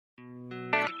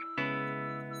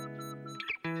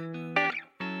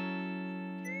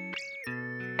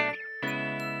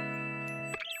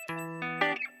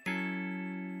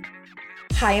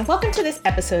Hi, and welcome to this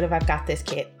episode of I've Got This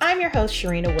Kid. I'm your host,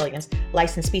 Sharina Williams,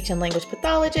 licensed speech and language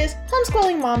pathologist,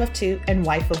 homeschooling mom of two, and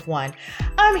wife of one.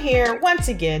 I'm here once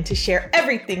again to share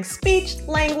everything speech,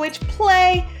 language,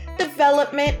 play,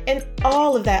 development, and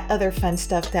all of that other fun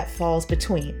stuff that falls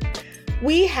between.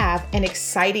 We have an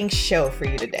exciting show for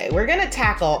you today. We're going to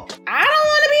tackle, I don't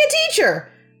want to be a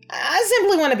teacher. I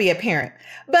simply want to be a parent.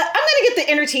 But I'm going to get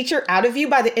the inner teacher out of you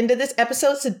by the end of this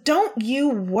episode, so don't you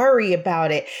worry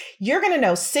about it. You're going to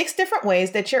know 6 different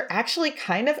ways that you're actually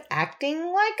kind of acting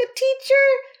like a teacher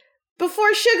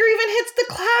before sugar even hits the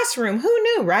classroom. Who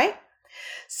knew, right?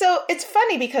 So it's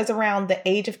funny because around the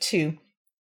age of 2,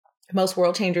 most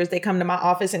world changers, they come to my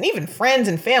office, and even friends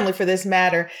and family for this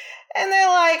matter, and they're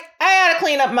like, I got to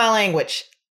clean up my language.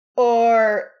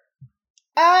 Or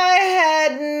I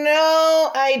had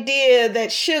no idea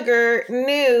that sugar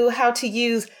knew how to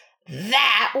use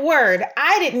that word.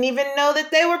 I didn't even know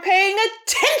that they were paying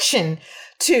attention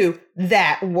to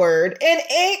that word. And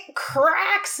it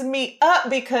cracks me up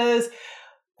because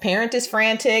parent is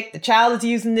frantic. The child is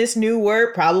using this new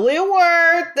word, probably a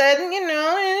word that, I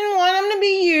didn't want them to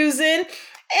be using.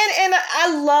 And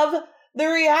I love the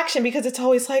reaction because it's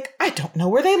always like, I don't know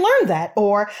where they learned that,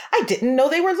 or I didn't know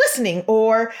they were listening,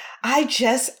 or I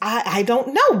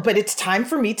don't know, but it's time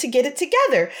for me to get it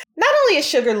together. Not only is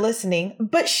Sugar listening,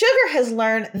 but Sugar has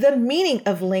learned the meaning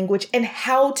of language and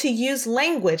how to use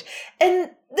language.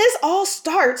 And this all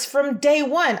starts from day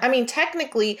 1. I mean,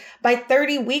 technically, by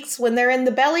 30 weeks when they're in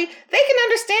the belly, they can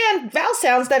understand vowel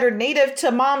sounds that are native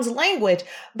to mom's language.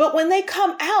 But when they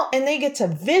come out and they get to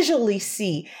visually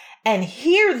see and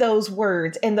hear those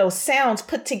words and those sounds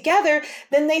put together,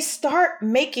 then they start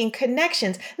making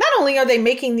connections. Not only are they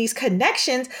making these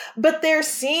connections, but they're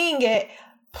seeing it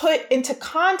put into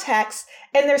context,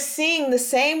 and they're seeing the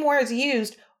same words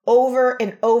used over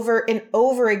and over and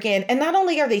over again. And not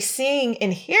only are they seeing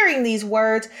and hearing these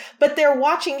words, but they're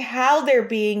watching how they're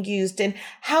being used and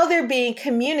how they're being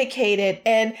communicated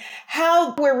and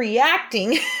how we're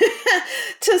reacting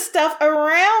to stuff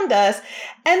around us.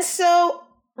 And so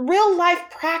real life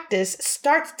practice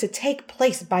starts to take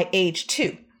place by age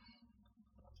 2.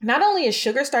 Not only is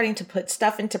Sugar starting to put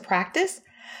stuff into practice,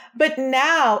 but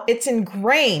now it's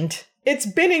ingrained. It's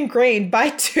been ingrained by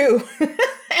 2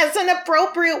 as an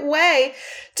appropriate way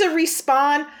to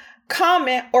respond,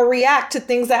 comment, or react to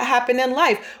things that happen in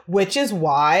life, which is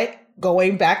why,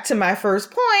 going back to my first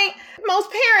point, most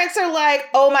parents are like,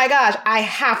 oh my gosh, I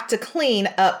have to clean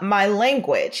up my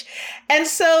language. And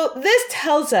so this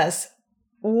tells us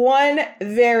one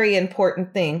very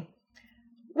important thing.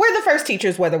 We're the first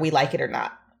teachers, whether we like it or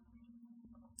not.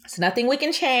 It's nothing we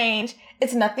can change.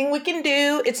 It's nothing we can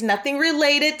do. It's nothing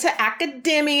related to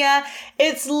academia.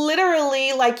 It's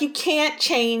literally like you can't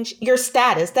change your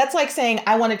status. That's like saying,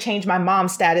 I want to change my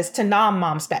mom's status to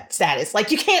non-mom status. Like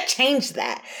you can't change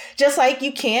that. Just like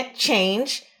you can't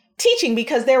change teaching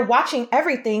because they're watching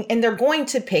everything and they're going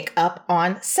to pick up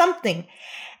on something.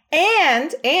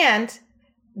 And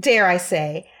dare I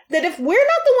say, that if we're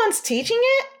not the ones teaching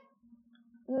it,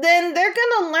 then they're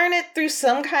going to learn it through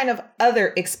some kind of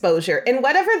other exposure. And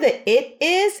whatever the it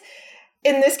is,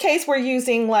 in this case, we're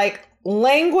using like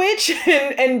language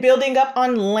and building up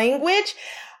on language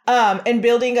and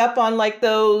building up on like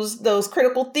those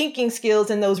critical thinking skills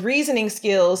and those reasoning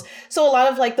skills. So a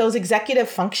lot of like those executive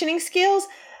functioning skills,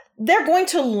 they're going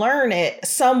to learn it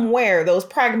somewhere. Those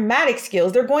pragmatic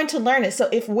skills, they're going to learn it. So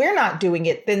if we're not doing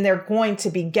it, then they're going to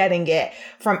be getting it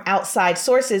from outside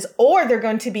sources, or they're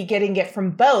going to be getting it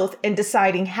from both and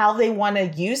deciding how they want to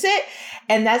use it.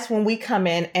 And that's when we come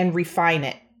in and refine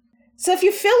it. So if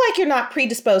you feel like you're not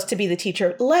predisposed to be the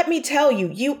teacher, let me tell you,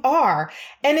 you are.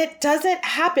 And it doesn't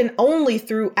happen only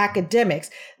through academics.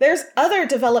 There's other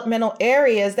developmental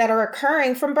areas that are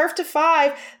occurring from birth to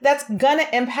 5 that's gonna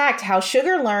impact how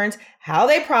Sugar learns, how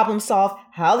they problem solve,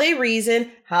 how they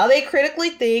reason, how they critically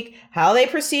think, how they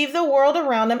perceive the world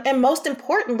around them, and most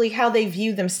importantly, how they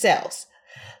view themselves.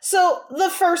 So the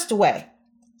first way,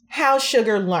 how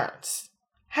Sugar learns.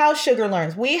 How Sugar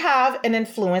learns. We have an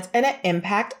influence and an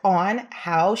impact on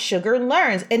how Sugar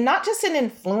learns. And not just an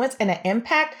influence and an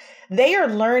impact, they are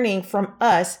learning from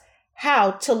us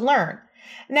how to learn.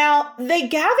 Now, they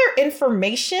gather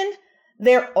information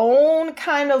their own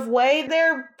kind of way.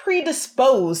 They're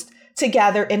predisposed to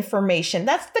gather information.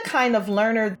 That's the kind of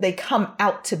learner they come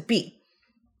out to be.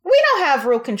 We don't have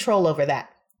real control over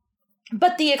that.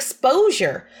 But the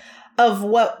exposure of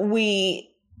what we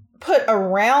put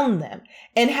around them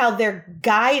and how they're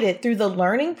guided through the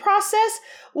learning process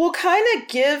will kind of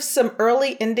give some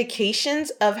early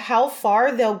indications of how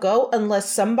far they'll go unless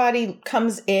somebody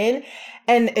comes in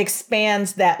and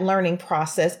expands that learning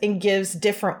process and gives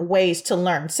different ways to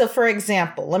learn. So for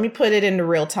example, let me put it into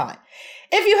real time.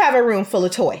 If you have a room full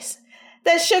of toys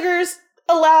that Sugar's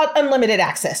allowed unlimited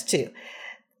access to,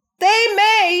 they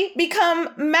may become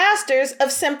masters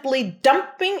of simply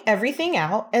dumping everything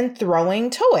out and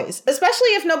throwing toys, especially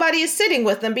if nobody is sitting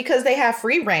with them because they have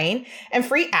free reign and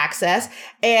free access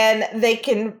and they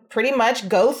can pretty much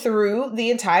go through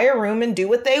the entire room and do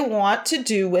what they want to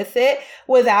do with it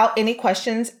without any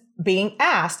questions being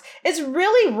asked. It's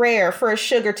really rare for a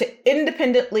Sugar to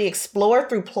independently explore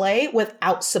through play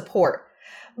without support.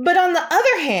 But on the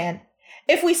other hand,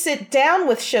 if we sit down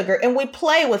with Sugar and we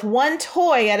play with one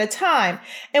toy at a time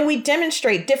and we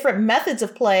demonstrate different methods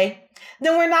of play,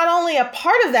 then we're not only a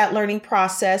part of that learning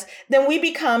process, then we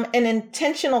become an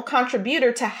intentional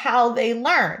contributor to how they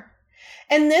learn.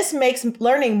 And this makes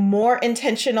learning more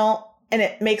intentional and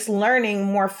it makes learning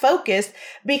more focused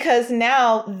because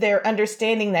now they're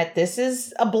understanding that this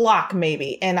is a block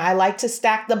maybe, and I like to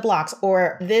stack the blocks,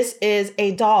 or this is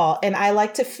a doll and I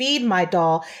like to feed my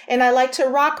doll and I like to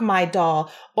rock my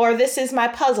doll, or this is my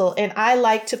puzzle and I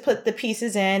like to put the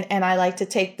pieces in and I like to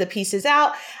take the pieces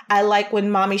out. I like when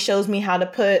mommy shows me how to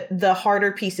put the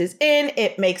harder pieces in.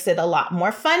 It makes it a lot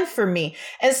more fun for me.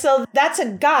 And so that's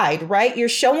a guide, right? You're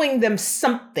showing them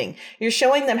something. You're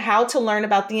showing them how to learn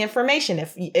about the information.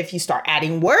 If you start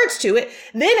adding words to it,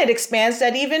 then it expands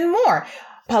that even more.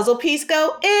 Puzzle piece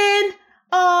go in.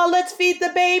 Oh, let's feed the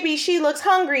baby. She looks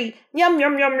hungry. Yum,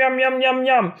 yum, yum, yum, yum, yum,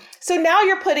 yum. So now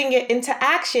you're putting it into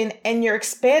action and you're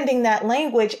expanding that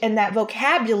language and that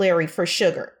vocabulary for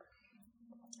Sugar.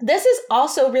 This is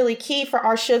also really key for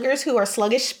our Sugars who are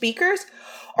sluggish speakers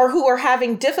or who are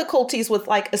having difficulties with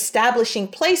like establishing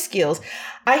play skills.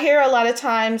 I hear a lot of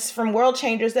times from World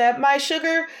Changers that my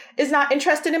Sugar is not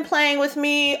interested in playing with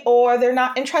me, or they're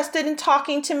not interested in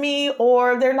talking to me,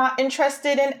 or they're not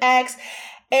interested in X.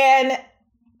 And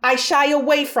I shy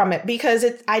away from it because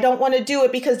I don't want to do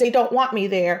it because they don't want me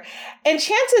there. And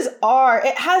chances are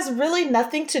it has really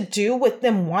nothing to do with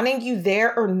them wanting you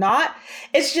there or not.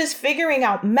 It's just figuring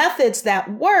out methods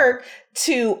that work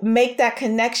to make that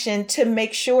connection, to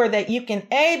make sure that you can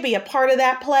A, be a part of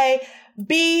that play,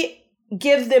 B,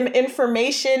 give them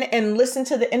information and listen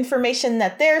to the information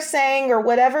that they're saying or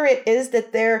whatever it is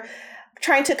that they're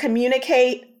trying to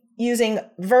communicate using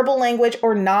verbal language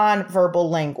or non-verbal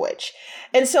language.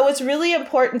 And so it's really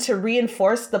important to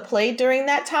reinforce the play during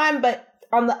that time. But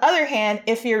on the other hand,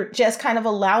 if you're just kind of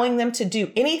allowing them to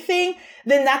do anything,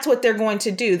 then that's what they're going to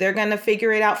do. They're going to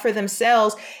figure it out for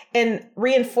themselves. And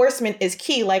reinforcement is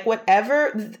key. Like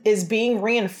whatever is being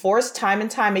reinforced time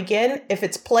and time again, if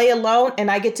it's play alone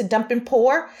and I get to dump and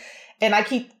pour and I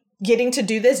keep getting to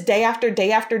do this day after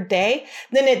day after day,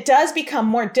 then it does become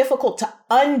more difficult to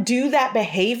undo that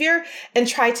behavior and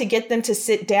try to get them to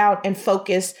sit down and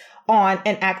focus on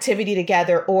an activity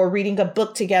together or reading a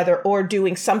book together or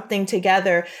doing something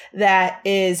together that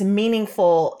is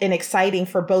meaningful and exciting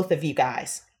for both of you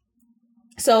guys.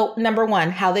 So number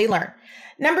one, how they learn.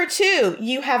 Number two,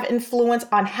 you have influence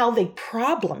on how they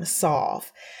problem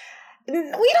solve. We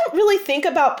don't really think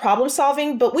about problem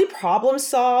solving, but we problem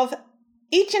solve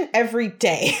each and every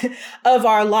day of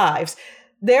our lives.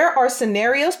 There are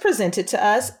scenarios presented to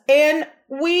us and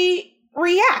we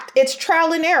react. It's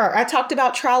trial and error. I talked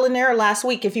about trial and error last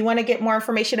week. If you want to get more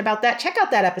information about that, check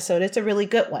out that episode. It's a really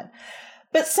good one.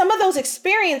 But some of those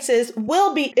experiences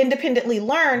will be independently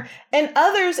learned and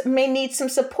others may need some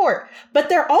support, but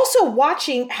they're also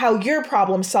watching how you're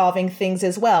problem solving things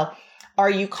as well. Are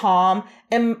you calm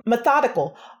and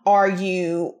methodical? Are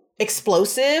you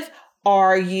explosive?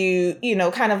 Are you,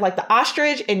 kind of like the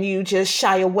ostrich and you just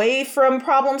shy away from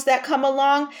problems that come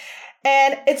along?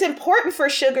 And it's important for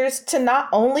Sugars to not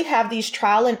only have these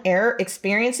trial and error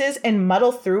experiences and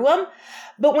muddle through them,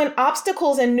 but when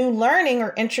obstacles and new learning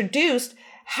are introduced,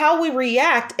 how we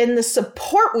react and the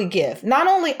support we give, not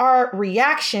only our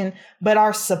reaction, but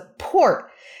our support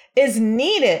is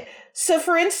needed. So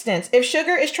for instance, if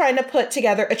Sugar is trying to put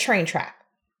together a train track,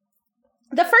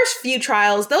 the first few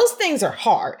trials, those things are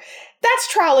hard.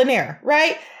 That's trial and error,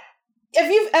 right?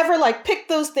 If you've ever picked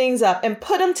those things up and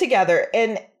put them together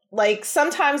and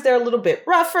sometimes they're a little bit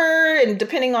rougher and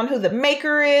depending on who the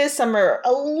maker is, some are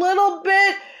a little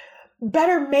bit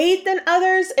better made than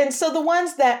others. And so the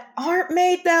ones that aren't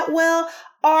made that well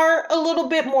are a little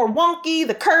bit more wonky.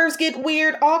 The curves get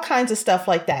weird, all kinds of stuff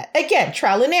like that. Again,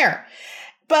 trial and error.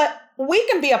 But we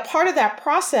can be a part of that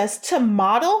process to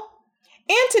model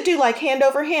and to do like hand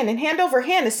over hand. And hand over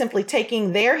hand is simply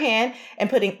taking their hand and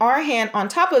putting our hand on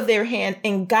top of their hand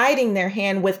and guiding their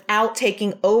hand without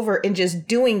taking over and just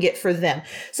doing it for them.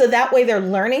 So that way they're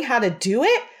learning how to do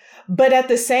it, but at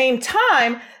the same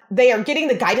time, they are getting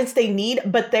the guidance they need,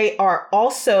 but they are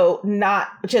also not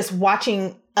just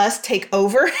watching us take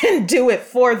over and do it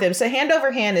for them. So hand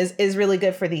over hand is really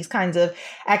good for these kinds of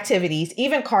activities,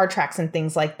 even card tracks and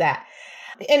things like that.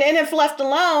 And if left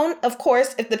alone, of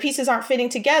course, if the pieces aren't fitting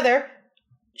together,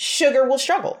 Sugar will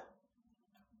struggle.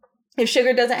 If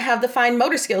Sugar doesn't have the fine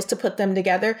motor skills to put them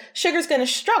together, Sugar's going to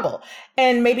struggle.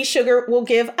 And maybe Sugar will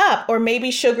give up, or maybe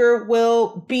Sugar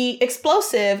will be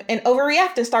explosive and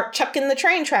overreact and start chucking the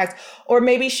train tracks. Or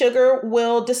maybe Sugar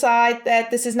will decide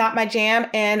that this is not my jam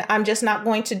and I'm just not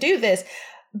going to do this.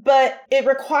 But it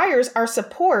requires our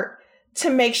support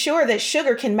to make sure that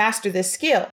Sugar can master this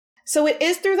skill. So it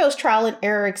is through those trial and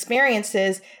error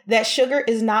experiences that Sugar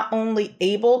is not only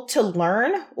able to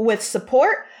learn with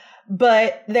support,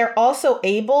 but they're also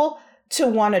able to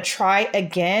want to try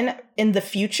again in the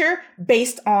future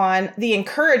based on the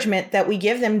encouragement that we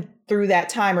give them through that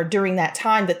time or during that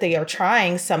time that they are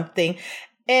trying something.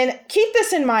 And keep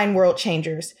this in mind, world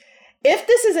changers. If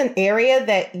this is an area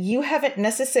that you haven't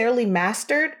necessarily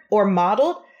mastered or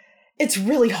modeled, it's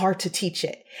really hard to teach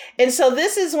it. And so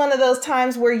this is one of those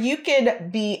times where you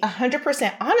could be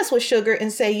 100% honest with Sugar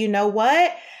and say, you know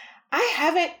what? I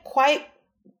haven't quite,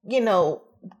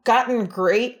 gotten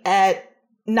great at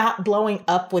not blowing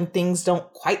up when things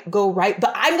don't quite go right,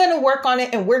 but I'm going to work on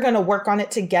it and we're going to work on it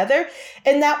together.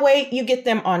 And that way you get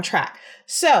them on track.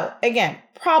 So again,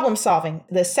 problem solving,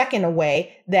 the second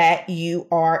way that you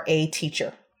are a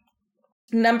teacher.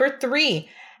 Number 3,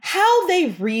 how they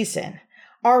reason.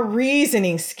 Our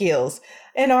reasoning skills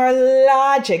and our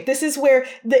logic. This is where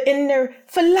the inner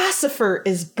philosopher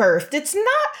is birthed. It's not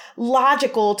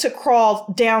logical to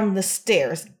crawl down the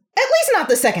stairs, at least not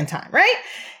the second time, right?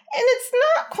 And it's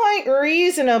not quite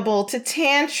reasonable to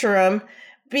tantrum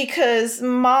because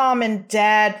mom and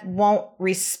dad won't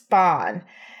respond.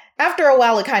 After a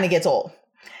while, it kind of gets old.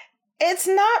 It's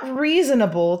not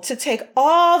reasonable to take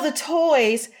all the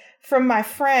toys from my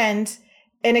friends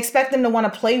and expect them to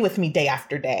want to play with me day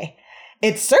after day.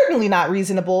 It's certainly not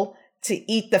reasonable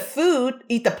to eat the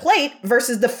plate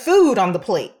versus the food on the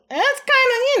plate. That's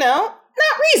kind of,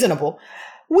 not reasonable.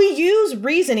 We use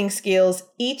reasoning skills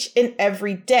each and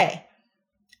every day.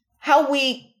 How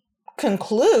we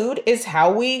conclude is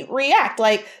how we react.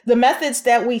 Like the methods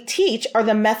that we teach are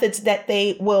the methods that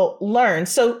they will learn.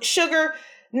 So Sugar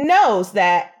knows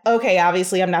that, okay,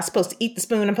 obviously I'm not supposed to eat the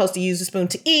spoon. I'm supposed to use the spoon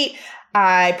to eat.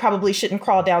 I probably shouldn't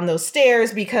crawl down those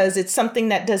stairs because it's something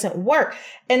that doesn't work.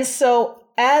 And so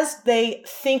as they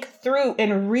think through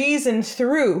and reason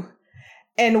through,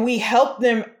 and we help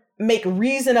them make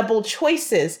reasonable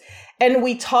choices, and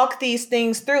we talk these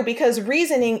things through, because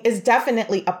reasoning is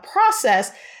definitely a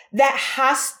process that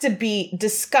has to be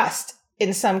discussed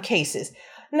in some cases.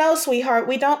 No, sweetheart,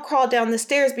 we don't crawl down the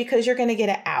stairs because you're going to get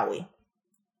an owie.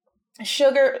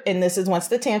 Sugar, and this is once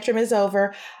the tantrum is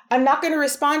over, I'm not going to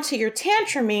respond to your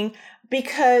tantruming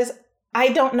because I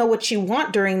don't know what you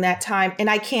want during that time and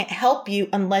I can't help you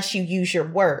unless you use your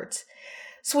words.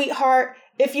 Sweetheart,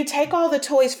 if you take all the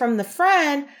toys from the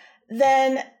friend,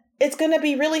 then it's going to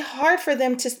be really hard for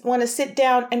them to want to sit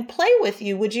down and play with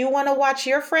you. Would you want to watch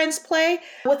your friends play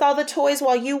with all the toys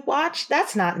while you watch?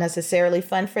 That's not necessarily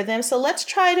fun for them. So let's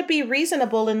try to be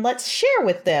reasonable and let's share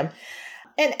with them.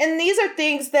 And these are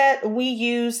things that we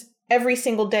use every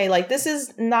single day. Like this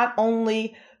is not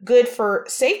only good for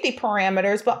safety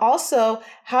parameters, but also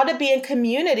how to be in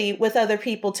community with other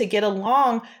people to get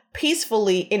along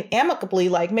peacefully and amicably,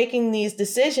 like making these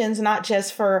decisions, not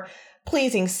just for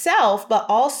pleasing self, but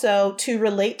also to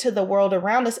relate to the world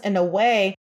around us in a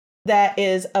way that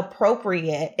is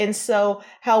appropriate. And so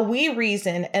how we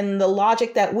reason and the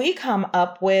logic that we come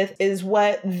up with is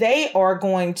what they are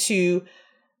going to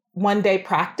one day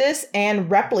practice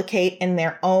and replicate in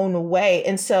their own way.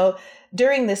 And so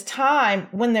during this time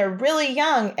when they're really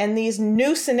young and these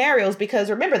new scenarios, because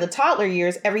remember the toddler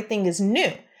years, everything is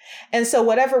new. And so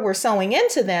whatever we're sewing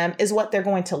into them is what they're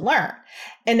going to learn.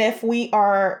 And if we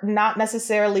are not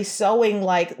necessarily sewing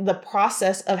like the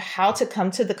process of how to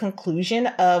come to the conclusion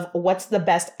of what's the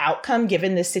best outcome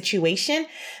given this situation,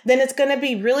 then it's going to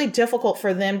be really difficult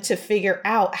for them to figure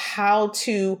out how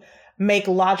to make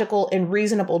logical and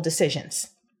reasonable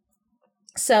decisions.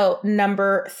 So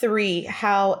number 3,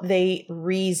 how they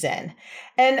reason.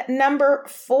 And number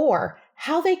 4,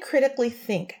 how they critically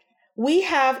think. We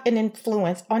have an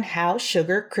influence on how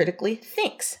Sugar critically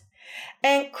thinks.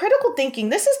 And critical thinking,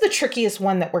 this is the trickiest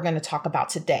one that we're going to talk about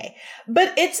today,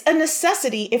 but it's a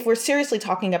necessity if we're seriously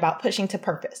talking about pushing to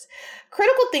purpose.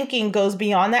 Critical thinking goes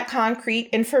beyond that concrete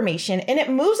information and it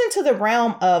moves into the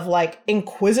realm of like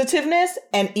inquisitiveness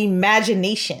and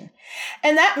imagination.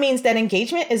 And that means that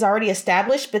engagement is already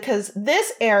established because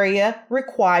this area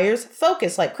requires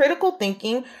focus. Like critical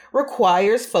thinking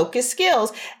requires focus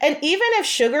skills. And even if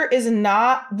Sugar is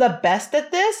not the best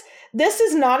at this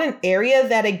is not an area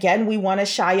that, again, we want to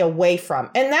shy away from.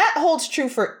 And that holds true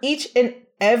for each and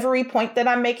every point that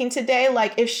I'm making today.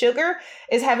 Like if Sugar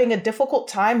is having a difficult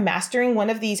time mastering one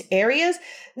of these areas,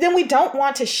 then we don't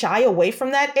want to shy away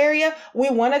from that area. We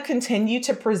want to continue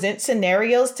to present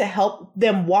scenarios to help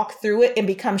them walk through it and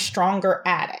become stronger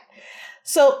at it.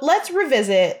 So let's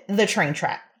revisit the train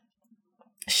track.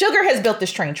 Sugar has built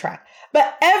this train track,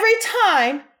 but every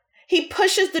time he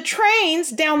pushes the trains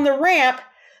down the ramp,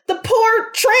 the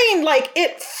poor train, like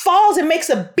it falls and makes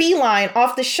a beeline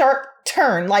off the sharp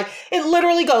turn. Like it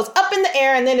literally goes up in the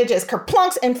air and then it just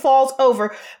kerplunks and falls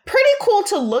over. Pretty cool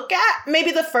to look at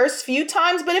maybe the first few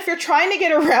times, but if you're trying to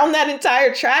get around that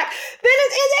entire track, then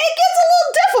it gets a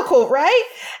little difficult, right?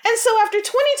 And so after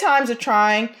 20 times of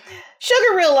trying,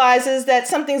 Sugar realizes that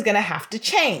something's going to have to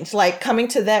change, like coming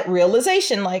to that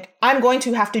realization, like I'm going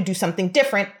to have to do something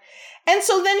different. And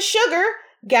so then Sugar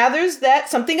gathers that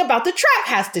something about the track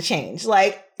has to change.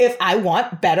 Like if I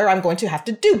want better, I'm going to have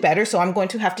to do better. So I'm going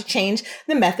to have to change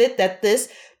the method that this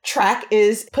track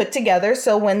is put together.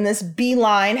 So when this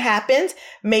beeline happens,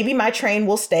 maybe my train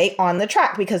will stay on the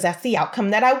track because that's the outcome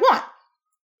that I want.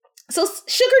 So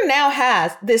Sugar now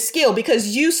has this skill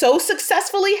because you so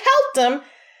successfully helped him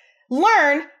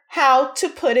learn how to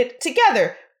put it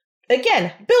together.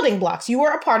 Again, building blocks. You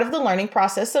were a part of the learning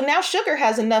process. So now Sugar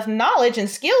has enough knowledge and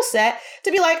skill set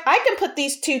to be like, I can put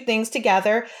these two things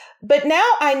together, but now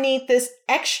I need this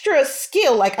extra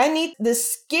skill. Like I need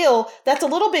this skill that's a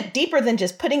little bit deeper than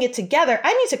just putting it together.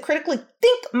 I need to critically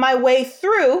think my way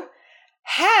through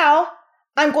how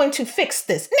I'm going to fix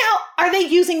this. Now, are they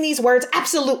using these words?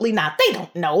 Absolutely not. They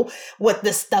don't know what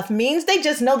this stuff means. They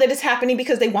just know that it's happening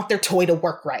because they want their toy to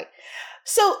work right.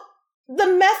 So the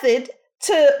method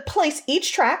to place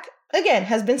each track, again,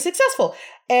 has been successful.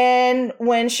 And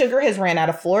when Sugar has ran out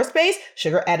of floor space,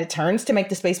 Sugar added turns to make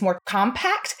the space more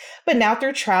compact. But now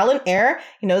through trial and error,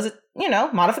 he knows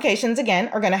that, modifications, again,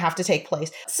 are going to have to take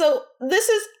place. So this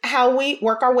is how we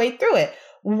work our way through it.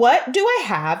 What do I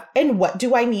have and what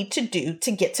do I need to do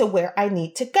to get to where I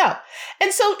need to go?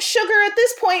 And so Sugar at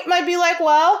this point might be like,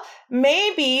 well,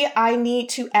 maybe I need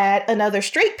to add another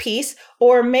straight piece,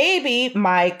 or maybe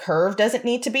my curve doesn't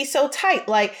need to be so tight.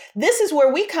 Like this is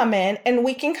where we come in and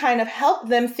we can kind of help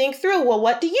them think through, well,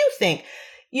 what do you think?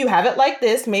 You have it like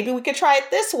this. Maybe we could try it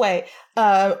this way.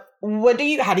 How do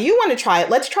you want to try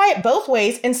it? Let's try it both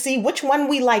ways and see which one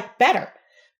we like better.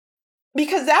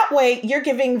 Because that way you're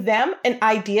giving them an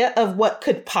idea of what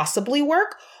could possibly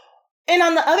work. And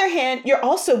on the other hand, you're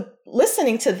also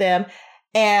listening to them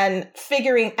and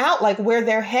figuring out like where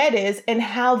their head is and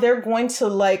how they're going to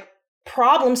like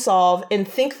problem solve and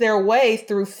think their way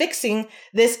through fixing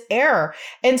this error.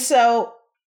 And so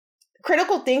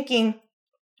critical thinking,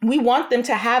 we want them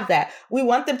to have that. We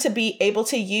want them to be able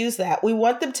to use that. We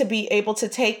want them to be able to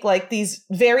take like these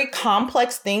very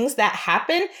complex things that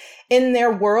happen in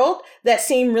their world that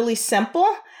seem really simple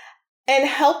and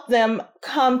help them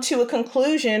come to a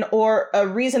conclusion or a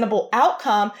reasonable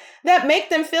outcome that make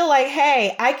them feel like,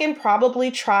 hey, I can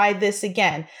probably try this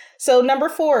again. So number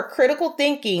 4, critical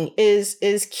thinking is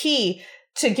key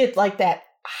to get like that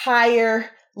higher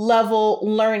level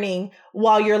learning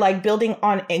while you're like building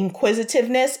on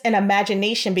inquisitiveness and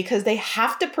imagination, because they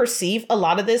have to perceive a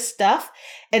lot of this stuff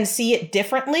and see it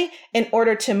differently in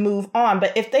order to move on.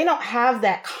 But if they don't have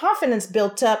that confidence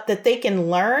built up that they can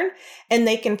learn and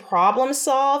they can problem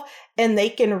solve and they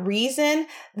can reason,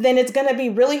 then it's going to be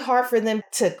really hard for them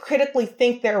to critically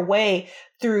think their way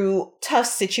through tough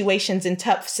situations and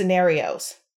tough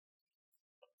scenarios.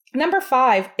 Number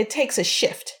 5, it takes a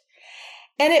shift.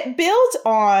 And it builds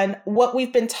on what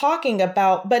we've been talking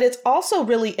about, but it's also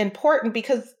really important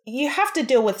because you have to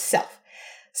deal with self.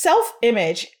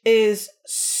 Self-image is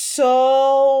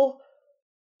so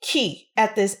key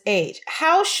at this age,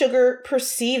 how Sugar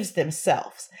perceives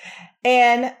themselves.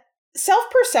 And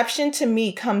self-perception to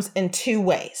me comes in 2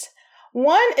 ways.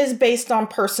 One is based on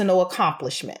personal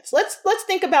accomplishments. Let's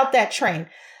think about that train.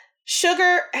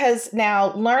 Sugar has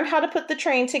now learned how to put the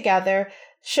train together.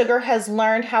 Sugar has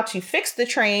learned how to fix the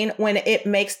train when it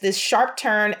makes this sharp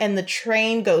turn and the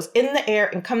train goes in the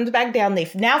air and comes back down.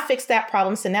 They've now fixed that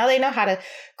problem. So now they know how to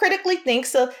critically think.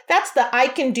 So that's the I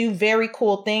can do very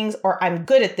cool things, or I'm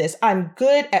good at this. I'm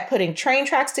good at putting train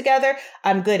tracks together.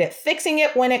 I'm good at fixing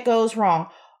it when it goes wrong,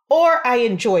 or I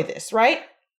enjoy this, right?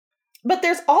 But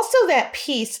there's also that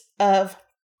piece of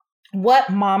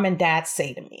what mom and dad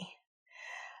say to me.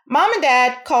 Mom and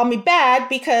dad call me bad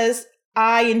because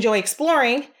I enjoy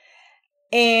exploring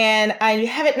and I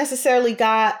haven't necessarily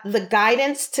got the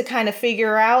guidance to kind of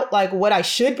figure out like what I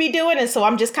should be doing. And so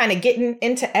I'm just kind of getting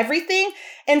into everything.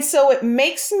 And so it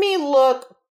makes me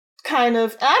look kind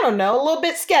of, I don't know, a little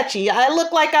bit sketchy. I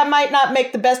look like I might not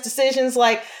make the best decisions.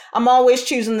 Like I'm always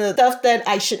choosing the stuff that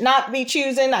I should not be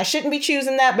choosing. I shouldn't be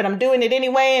choosing that, but I'm doing it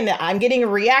anyway. And I'm getting a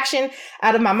reaction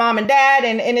out of my mom and dad.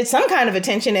 And it's some kind of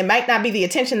attention. It might not be the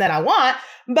attention that I want,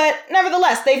 but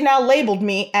nevertheless, they've now labeled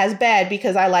me as bad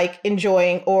because I like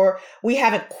enjoying, or we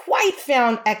haven't quite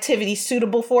found activities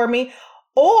suitable for me,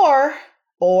 or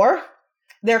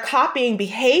they're copying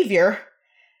behavior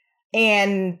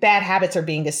and bad habits are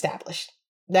being established.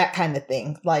 That kind of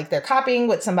thing. Like they're copying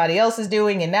what somebody else is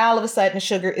doing. And now all of a sudden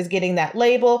sugar is getting that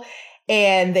label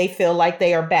and they feel like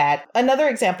they are bad. Another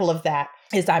example of that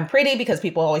is I'm pretty because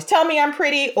people always tell me I'm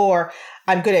pretty, or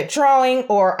I'm good at drawing,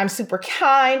 or I'm super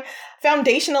kind.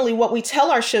 Foundationally, what we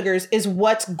tell our sugars is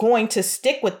what's going to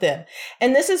stick with them.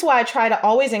 And this is why I try to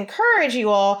always encourage you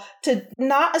all to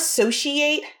not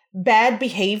associate bad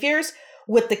behaviors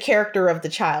with the character of the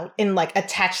child and like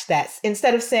attach that.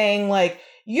 Instead of saying like,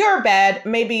 you're bad,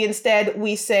 maybe instead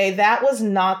we say that was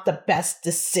not the best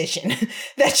decision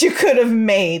that you could have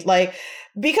made. Like,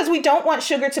 because we don't want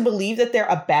sugar to believe that they're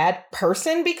a bad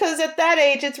person, because at that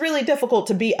age, it's really difficult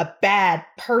to be a bad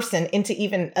person and to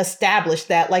even establish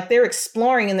that. Like they're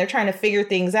exploring and they're trying to figure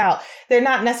things out. They're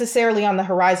not necessarily on the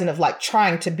horizon of like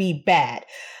trying to be bad.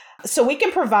 So we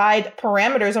can provide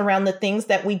parameters around the things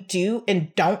that we do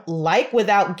and don't like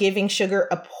without giving sugar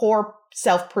a poor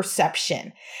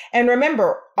self-perception. And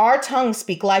remember, our tongues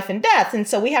speak life and death. And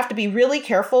so we have to be really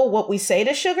careful what we say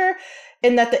to sugar,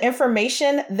 and that the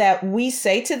information that we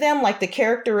say to them, like the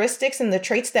characteristics and the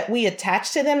traits that we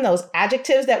attach to them, those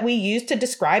adjectives that we use to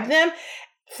describe them,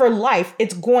 for life,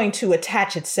 it's going to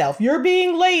attach itself. You're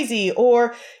being lazy,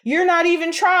 or you're not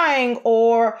even trying,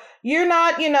 or you're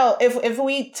not, if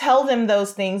we tell them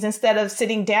those things instead of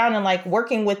sitting down and like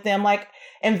working with them, like,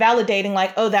 and validating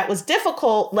like, oh, that was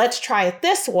difficult. Let's try it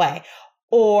this way.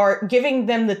 Or giving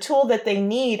them the tool that they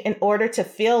need in order to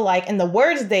feel like, and the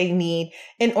words they need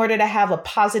in order to have a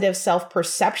positive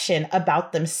self-perception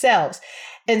about themselves.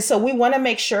 And so we want to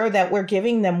make sure that we're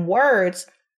giving them words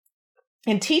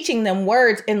and teaching them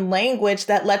words in language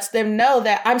that lets them know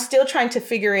that I'm still trying to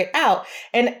figure it out.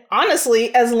 And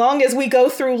honestly, as long as we go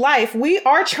through life, we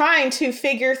are trying to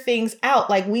figure things out.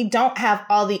 Like we don't have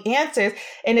all the answers,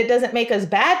 and it doesn't make us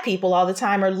bad people all the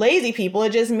time or lazy people.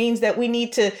 It just means that we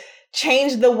need to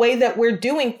change the way that we're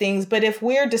doing things. But if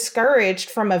we're discouraged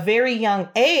from a very young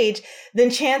age, then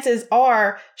chances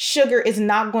are sugar is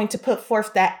not going to put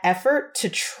forth that effort to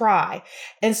try.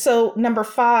 And so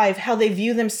 5, how they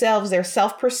view themselves, their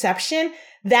self-perception,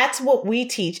 that's what we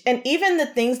teach. And even the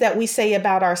things that we say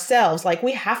about ourselves, like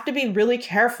we have to be really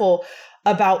careful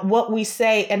about what we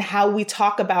say and how we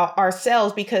talk about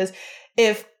ourselves, because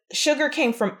if sugar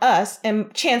came from us,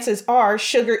 and chances are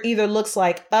sugar either looks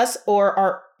like us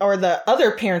or the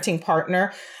other parenting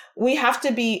partner, we have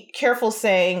to be careful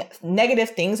saying negative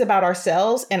things about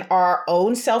ourselves and our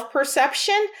own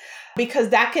self-perception, because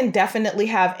that can definitely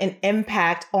have an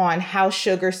impact on how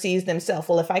sugar sees themselves.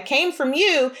 Well, if I came from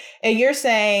you and you're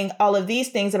saying all of these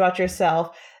things about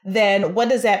yourself, then what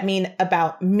does that mean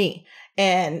about me?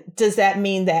 And does that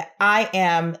mean that I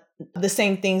am the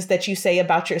same things that you say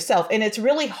about yourself? And it's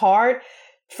really hard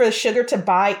for sugar to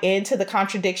buy into the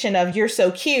contradiction of you're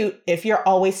so cute if you're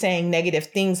always saying negative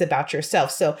things about yourself.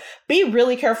 So be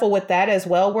really careful with that as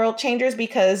well, world changers,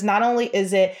 because not only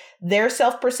is it their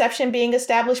self-perception being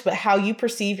established, but how you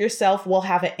perceive yourself will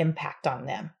have an impact on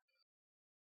them.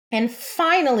 And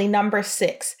finally,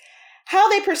 6, how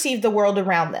they perceive the world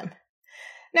around them.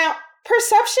 Now,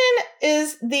 perception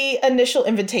is the initial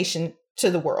invitation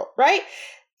to the world, right?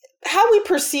 How we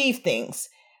perceive things,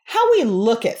 how we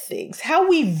look at things, how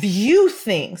we view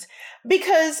things.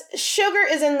 Because sugar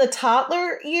is in the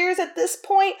toddler years at this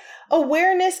point,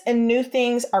 awareness and new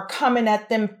things are coming at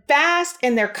them fast,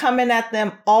 and they're coming at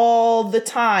them all the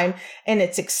time. And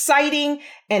it's exciting,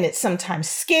 and it's sometimes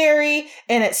scary,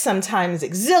 and it's sometimes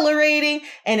exhilarating,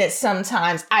 and it's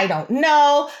sometimes, I don't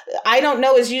know. I don't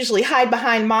know is usually hide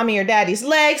behind mommy or daddy's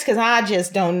legs because I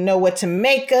just don't know what to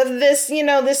make of this,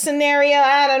 this scenario.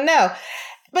 I don't know.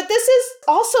 But this is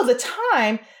also the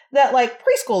time that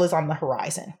preschool is on the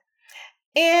horizon.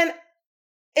 And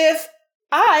if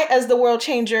I, as the world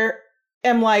changer,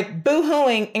 am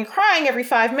boo-hooing and crying every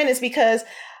 5 minutes because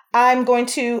I'm going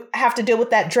to have to deal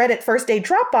with that dreaded first day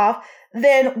drop-off,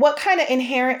 then what kind of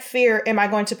inherent fear am I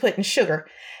going to put in sugar?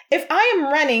 If I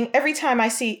am running every time I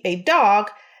see a dog,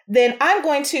 then I'm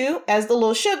going to, as the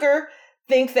little sugar,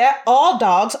 think that all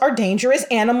dogs are dangerous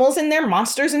animals and they're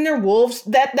monsters and they're wolves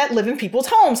that live in people's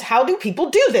homes. How do people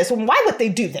do this? Why would they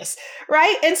do this?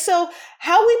 Right? And so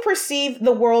how we perceive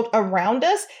the world around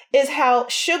us is how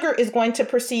sugar is going to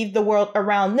perceive the world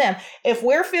around them. If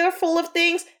we're fearful of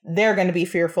things, they're going to be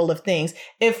fearful of things.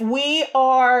 If we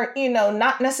are,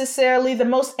 not necessarily the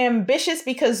most ambitious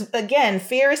because, again,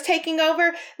 fear is taking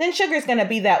over, then sugar is going to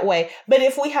be that way. But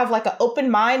if we have an open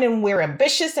mind and we're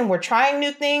ambitious and we're trying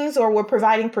new things, or we're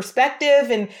providing perspective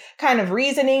and kind of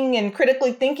reasoning and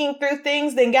critically thinking through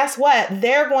things, then guess what?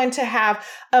 They're going to have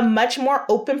a much more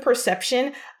open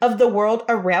perception of the world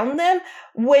around them,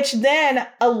 which then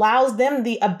allows them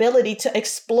the ability to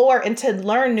explore and to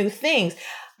learn new things.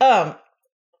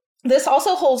 This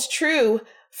also holds true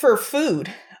for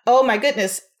food. Oh my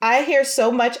goodness. I hear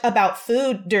so much about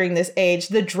food during this age,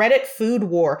 the dreaded food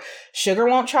war. Sugar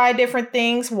won't try different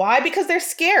things. Why? Because they're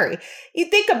scary. You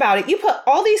think about it. You put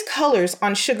all these colors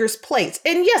on sugar's plates.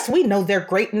 And yes, we know they're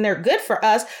great and they're good for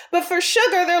us. But for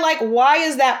sugar, they're like, why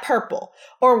is that purple?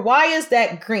 Or why is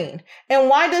that green? And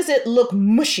why does it look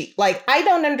mushy? I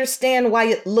don't understand why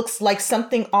it looks like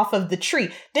something off of the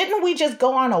tree. Didn't we just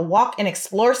go on a walk and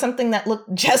explore something that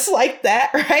looked just like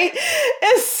that, right?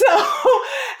 And so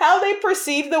how they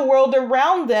perceive the world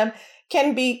around them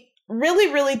can be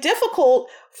really, really difficult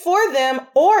for them,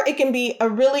 or it can be a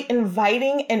really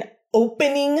inviting and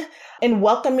opening and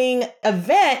welcoming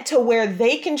event to where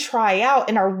they can try out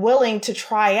and are willing to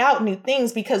try out new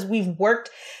things because we've worked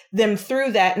them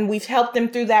through that and we've helped them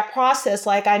through that process.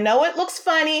 I know it looks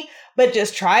funny, but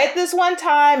just try it this one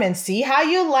time and see how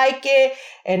you like it.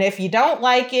 And if you don't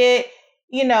like it,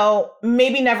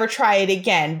 maybe never try it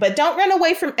again. But don't run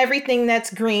away from everything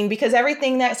that's green, because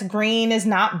everything that's green is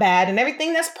not bad and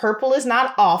everything that's purple is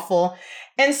not awful.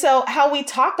 And so how we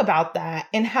talk about that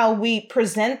and how we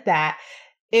present that,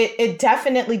 it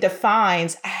definitely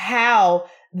defines how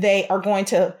they are going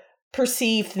to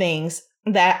perceive things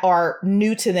that are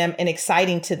new to them and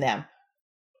exciting to them.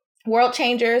 World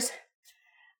changers,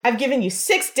 I've given you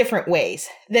 6 different ways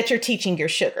that you're teaching your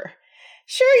sugar.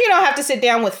 Sure, you don't have to sit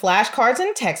down with flashcards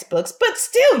and textbooks, but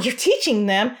still, you're teaching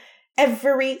them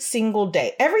every single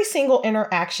day. Every single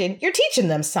interaction, you're teaching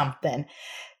them something.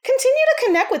 Continue to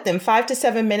connect with them 5 to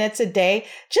 7 minutes a day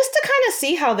just to kind of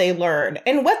see how they learn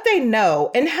and what they know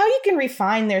and how you can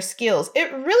refine their skills.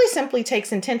 It really simply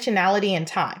takes intentionality and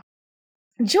time.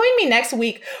 Join me next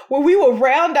week where we will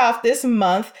round off this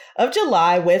month of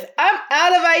July with I'm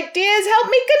out of ideas, help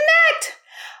me connect.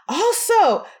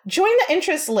 Also, join the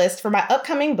interest list for my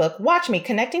upcoming book, Watch Me,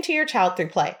 Connecting to Your Child Through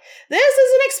Play. This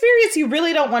is an experience you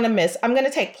really don't want to miss. I'm going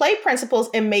to take play principles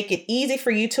and make it easy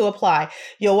for you to apply.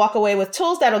 You'll walk away with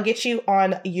tools that'll get you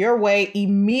on your way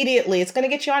immediately. It's going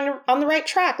to get you on the right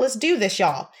track. Let's do this,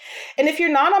 y'all. And if you're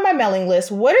not on my mailing list,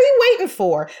 what are you waiting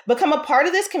for? Become a part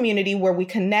of this community where we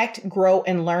connect, grow,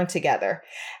 and learn together.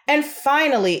 And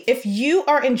finally, if you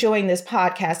are enjoying this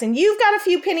podcast and you've got a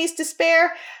few pennies to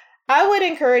spare, I would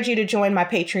encourage you to join my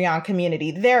Patreon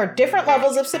community. There are different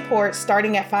levels of support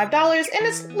starting at $5, and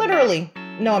it's literally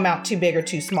no amount too big or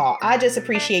too small. I just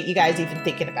appreciate you guys even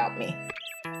thinking about me.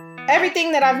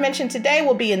 Everything that I've mentioned today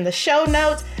will be in the show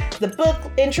notes, the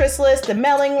book interest list, the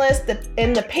mailing list,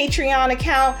 and the Patreon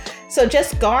account. So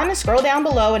just go on and scroll down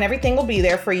below and everything will be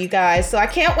there for you guys. So I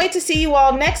can't wait to see you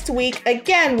all next week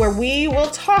again, where we will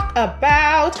talk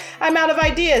about I'm out of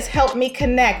ideas, help me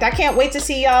connect. I can't wait to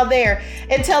see y'all there.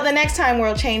 Until the next time,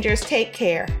 world changers, take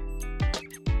care.